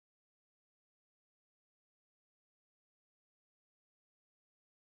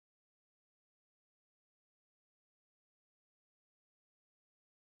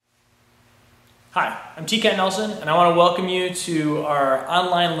Hi, I'm T-Cat Nelson, and I want to welcome you to our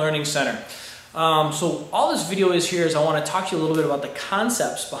online learning center. So all this video is here is I want to talk to you a little bit about the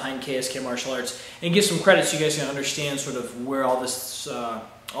concepts behind KSK Martial Arts and give some credit so you guys can understand sort of where all this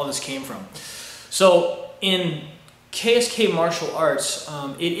came from. So in KSK Martial Arts,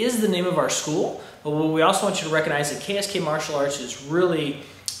 it is the name of our school, but what we also want you to recognize that KSK Martial Arts is really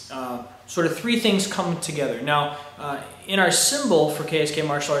sort of three things come together. Now, in our symbol for KSK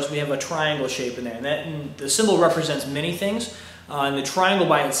Martial Arts, we have a triangle shape in there, and the symbol represents many things, and the triangle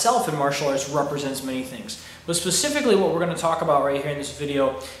by itself in martial arts represents many things. But specifically what we're going to talk about right here in this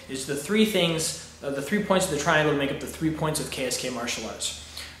video is the three things, the 3 points of the triangle to make up the 3 points of KSK Martial Arts.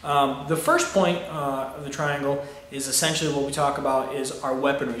 The first point of the triangle is essentially what we talk about is our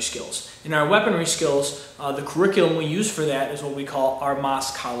weaponry skills. In our weaponry skills, the curriculum we use for that is what we call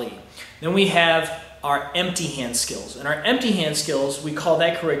Armas Kali. Then we have our empty hand skills. And our empty hand skills, we call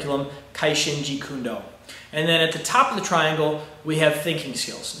that curriculum Kaishin Jikundo. And then at the top of the triangle, we have thinking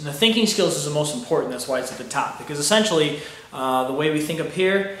skills. And the thinking skills is the most important, that's why it's at the top. Because essentially, the way we think up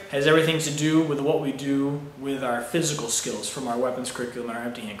here has everything to do with what we do with our physical skills from our weapons curriculum and our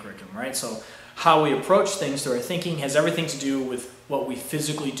empty hand curriculum, right? So how we approach things through our thinking has everything to do with what we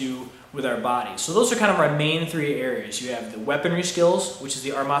physically do with our body. So those are kind of our main three areas. You have the weaponry skills, which is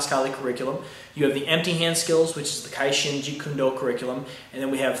the Armas Kali curriculum. You have the empty hand skills, which is the Kaishin Jikundo curriculum. And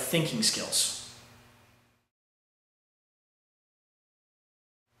then we have thinking skills.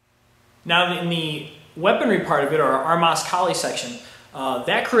 Now in the weaponry part of it, or our Armas Kali section,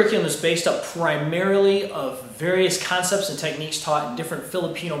 that curriculum is based up primarily of various concepts and techniques taught in different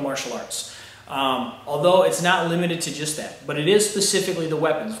Filipino martial arts. Although it's not limited to just that, but it is specifically the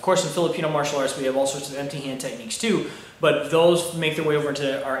weapons. Of course, in Filipino martial arts, we have all sorts of empty hand techniques too, but those make their way over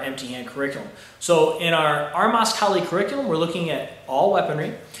into our empty hand curriculum. So in our Armas Kali curriculum, we're looking at all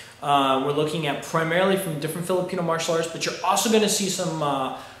weaponry. We're looking at primarily from different Filipino martial arts, but you're also going to see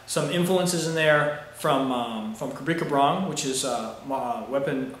some influences in there from Krabi Kabrong, which is a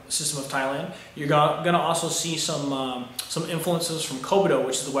weapon system of Thailand. You're going to also see some influences from Kobudo,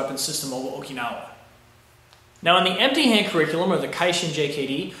 which is the weapon system of Okinawa. Now in the empty hand curriculum, or the Kaishin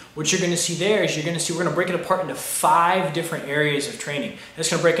JKD, what you're going to see there is we're going to break it apart into 5 different areas of training. It's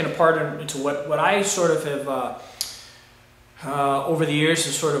going to break it apart into what I sort of have over the years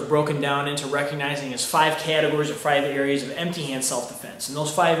has sort of broken down into recognizing as 5 categories or 5 areas of empty hand self-defense. And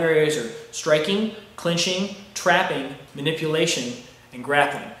those 5 areas are striking, clinching, trapping, manipulation, and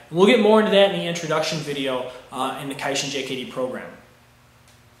grappling. And we'll get more into that in the introduction video in the Kaishin JKD program.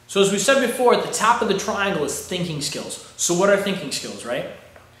 So as we said before, at the top of the triangle is thinking skills. So what are thinking skills, right?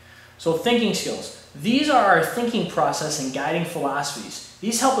 So thinking skills. These are our thinking process and guiding philosophies.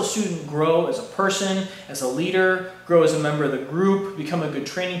 These help a student grow as a person, as a leader, grow as a member of the group, become a good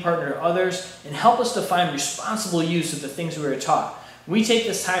training partner to others, and help us to find responsible use of the things we are taught. We take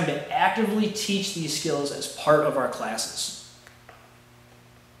this time to actively teach these skills as part of our classes.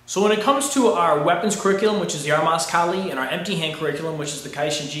 So when it comes to our weapons curriculum, which is the Armas Kali, and our empty hand curriculum, which is the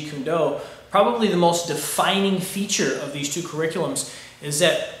Kaishin Jikundo, probably the most defining feature of these 2 curriculums is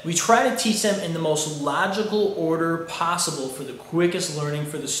that we try to teach them in the most logical order possible for the quickest learning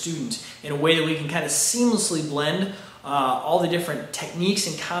for the student in a way that we can kind of seamlessly blend all the different techniques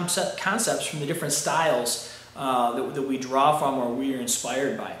and concepts from the different styles that we draw from or we are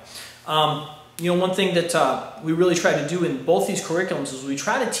inspired by. You know, one thing that we really try to do in both these curriculums is we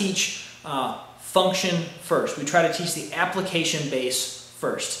try to teach function first. We try to teach the application base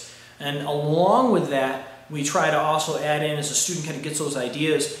first. And along with that, we try to also add in, as a student kind of gets those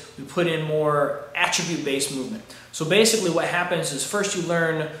ideas, we put in more attribute-based movement. So basically what happens is first you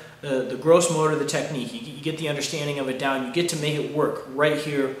learn the gross motor, the technique. You get the understanding of it down. You get to make it work right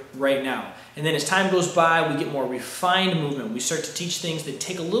here, right now. And then as time goes by, we get more refined movement. We start to teach things that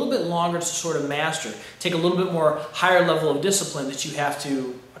take a little bit longer to sort of master, take a little bit more higher level of discipline that you have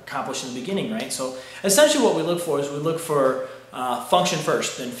to accomplish in the beginning, right? So essentially what we look for is we look for function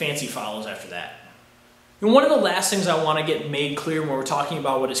first, then fancy follows after that. And one of the last things I want to get made clear when we're talking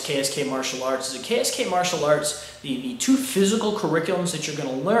about what is KSK Martial Arts is that KSK Martial Arts, the 2 physical curriculums that you're going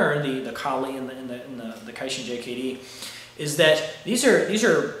to learn, the Kali and the Kaishin JKD, is that these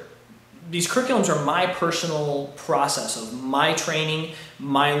curriculums are my personal process of my training,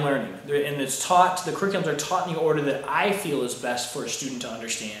 my learning. And the curriculums are taught in the order that I feel is best for a student to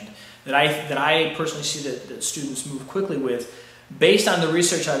understand, that I personally see that students move quickly with, based on the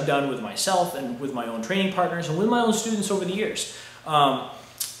research I've done with myself and with my own training partners and with my own students over the years.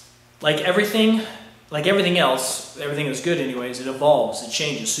 Like everything else, everything that's good anyways, it evolves, it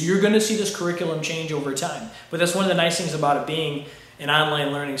changes. So you're going to see this curriculum change over time. But that's one of the nice things about it being and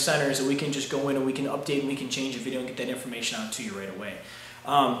online learning centers that we can just go in and we can update and we can change a video and get that information out to you right away.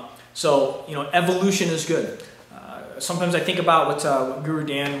 So, you know, evolution is good. Sometimes I think about what Guru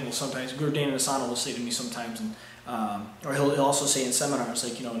Dan Inosanto will say to me sometimes, and or he'll also say in seminars,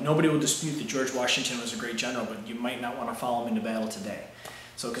 like, you know, nobody will dispute that George Washington was a great general, but you might not want to follow him into battle today.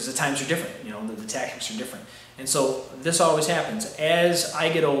 So, because the times are different, you know, the tactics are different. And so this always happens. As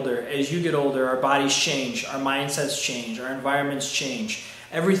I get older, as you get older, our bodies change, our mindsets change, our environments change,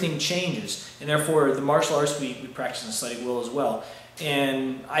 everything changes. And therefore, the martial arts we practice and study will as well.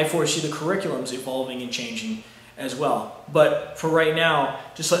 And I foresee the curriculums evolving and changing as well. But for right now,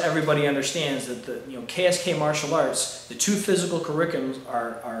 just so everybody understands that the KSK martial arts, the two physical curriculums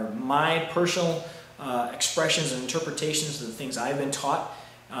are my personal expressions and interpretations of the things I've been taught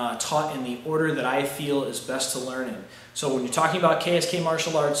in the order that I feel is best to learn in. So when you're talking about KSK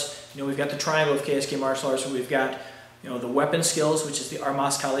martial arts, you know, we've got the triangle of KSK martial arts, where we've got, you know, the weapon skills, which is the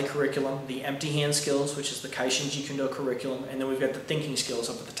Armas Kali curriculum, the empty hand skills, which is the Kaishin Jikundo curriculum, and then we've got the thinking skills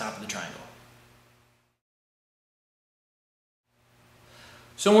up at the top of the triangle.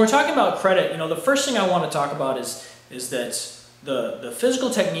 So when we're talking about credit, you know, the first thing I want to talk about is that the physical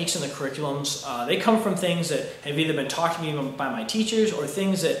techniques in the curriculums, they come from things that have either been taught to me by my teachers or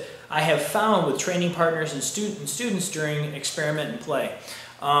things that I have found with training partners and students during experiment and play.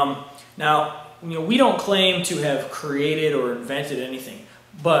 Now, you know, we don't claim to have created or invented anything,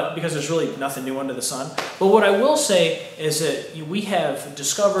 but because there's really nothing new under the sun. But what I will say is that we have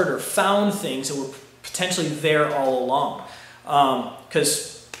discovered or found things that were potentially there all along.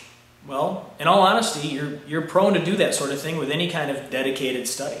 Because, well, in all honesty, you're prone to do that sort of thing with any kind of dedicated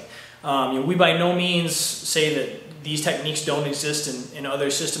study. You know, we by no means say that these techniques don't exist in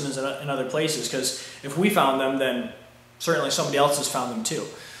other systems and in other places, because if we found them, then certainly somebody else has found them too.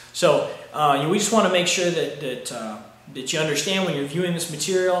 So you know, we just want to make sure that you understand when you're viewing this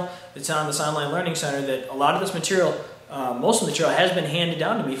material that's on this online learning center, that a lot of this material, most of the material has been handed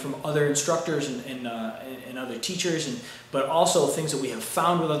down to me from other instructors and other teachers, but also things that we have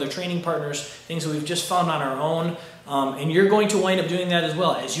found with other training partners, things that we've just found on our own. And you're going to wind up doing that as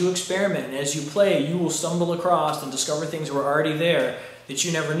well. As you experiment and as you play, you will stumble across and discover things that were already there that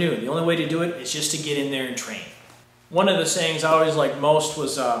you never knew. The only way to do it is just to get in there and train. One of the sayings I always liked most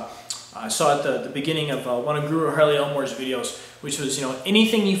was, I saw at the beginning of one of Guru Harley Elmore's videos, which was, you know,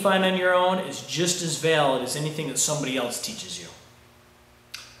 anything you find on your own is just as valid as anything that somebody else teaches you.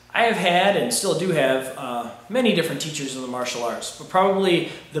 I have had and still do have many different teachers in the martial arts, but probably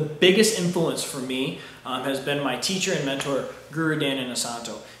the biggest influence for me has been my teacher and mentor, Guru Dan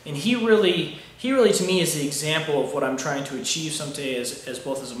Inosanto. And he really to me is the example of what I'm trying to achieve someday as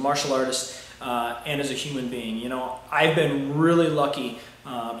both as a martial artist and as a human being. You know, I've been really lucky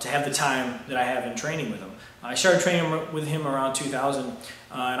to have the time that I have in training with him. I started training with him around 2000,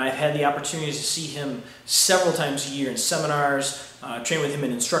 and I've had the opportunity to see him several times a year in seminars, train with him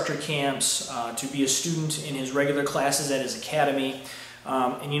in instructor camps, to be a student in his regular classes at his academy.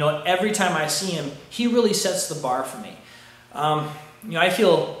 And you know, every time I see him, he really sets the bar for me. You know, I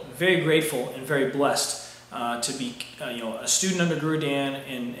feel very grateful and very blessed to be you know, a student under Guru Dan,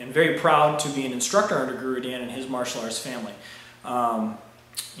 and very proud to be an instructor under Guru Dan and his martial arts family.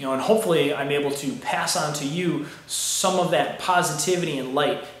 You know, and hopefully I'm able to pass on to you some of that positivity and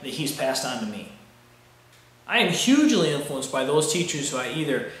light that he's passed on to me. I am hugely influenced by those teachers who I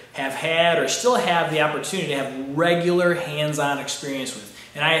either have had or still have the opportunity to have regular hands-on experience with.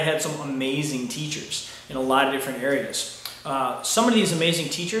 And I have had some amazing teachers in a lot of different areas. Some of these amazing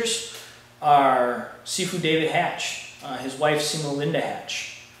teachers are Sifu David Hatch, his wife Sima Linda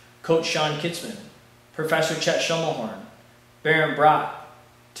Hatch, Coach Sean Kitzman, Professor Chet Schummelhorn, Baron Brock,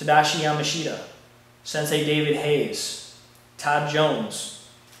 Tadashi Yamashita, Sensei David Hayes, Todd Jones,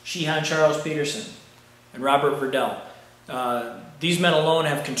 Shihan Charles Peterson, and Robert Verdell. These men alone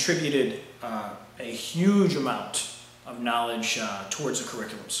have contributed a huge amount of knowledge towards the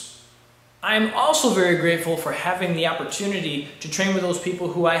curriculums. I am also very grateful for having the opportunity to train with those people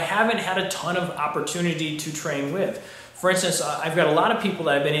who I haven't had a ton of opportunity to train with. For instance, I've got a lot of people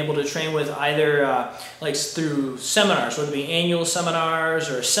that I've been able to train with either like through seminars, whether it be annual seminars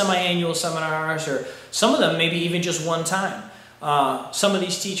or semi-annual seminars, or some of them maybe even just one time. Some of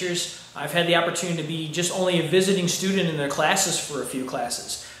these teachers, I've had the opportunity to be just only a visiting student in their classes for a few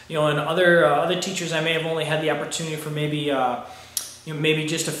classes. You know, and other teachers I may have only had the opportunity for maybe you know, maybe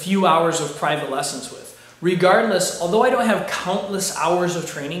just a few hours of private lessons with. Regardless, although I don't have countless hours of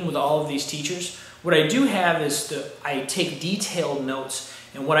training with all of these teachers, what I do have is I take detailed notes,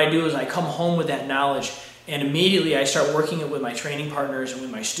 and what I do is I come home with that knowledge And immediately I start working it with my training partners and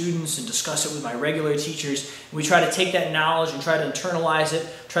with my students and discuss it with my regular teachers. We try to take that knowledge and try to internalize it,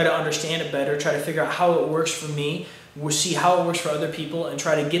 try to understand it better, try to figure out how it works for me. We'll see how it works for other people and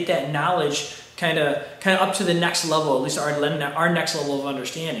try to get that knowledge kind of up to the next level, at least our next level of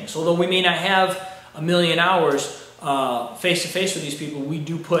understanding. So although we may not have a million hours face-to-face with these people, we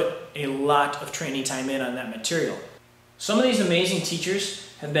do put a lot of training time in on that material. Some of these amazing teachers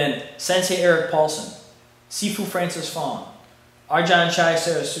have been Sensei Eric Paulson, Sifu Francis Fong, Arjan Chai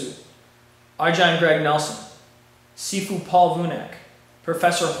Sarasut, Arjan Greg Nelson, Sifu Paul Vunak,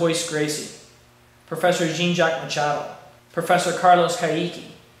 Professor Hoist Gracie, Professor Jean-Jacques Machado, Professor Carlos Kaiki,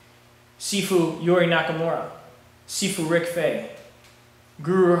 Sifu Yuri Nakamura, Sifu Rick Fay,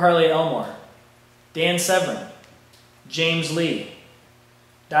 Guru Harley Elmore, Dan Severin, James Lee,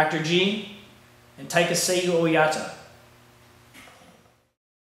 Dr. G, and Taikeseyu Oyata.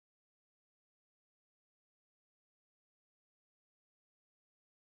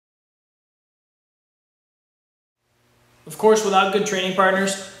 Of course, without good training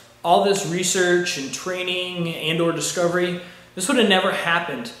partners, all this research and training and/or discovery, this would have never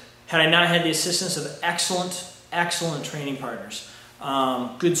happened had I not had the assistance of excellent training partners.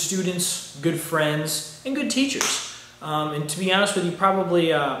 Good students, good friends, and good teachers. And to be honest with you, probably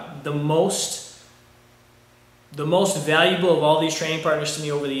the most valuable of all these training partners to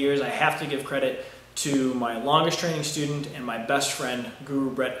me over the years, I have to give credit to my longest training student and my best friend, Guru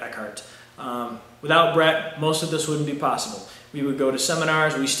Brett Eckhart. Without Brett, most of this wouldn't be possible. We would go to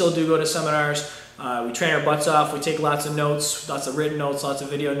seminars, we still do go to seminars, we train our butts off, we take lots of notes, lots of written notes, lots of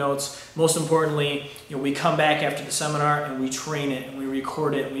video notes. Most importantly, we come back after the seminar and we train it and we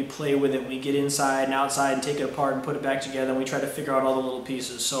record it and we play with it and we get inside and outside and take it apart and put it back together and we try to figure out all the little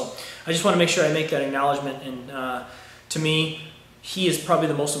pieces. So I just want to make sure I make that acknowledgement, and to me, he is probably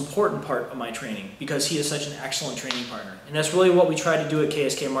the most important part of my training because he is such an excellent training partner. And that's really what we try to do at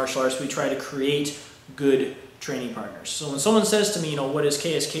KSK Martial Arts. We try to create good training partners. So when someone says to me, what is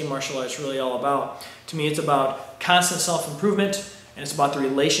KSK Martial Arts really all about? To me, it's about constant self-improvement, and it's about the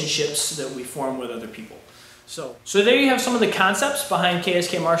relationships that we form with other people. So there you have some of the concepts behind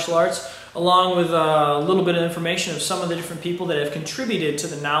KSK Martial Arts, along with a little bit of information of some of the different people that have contributed to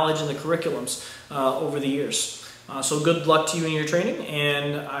the knowledge and the curriculums over the years. So good luck to you in your training,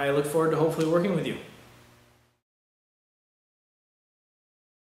 and I look forward to hopefully working with you.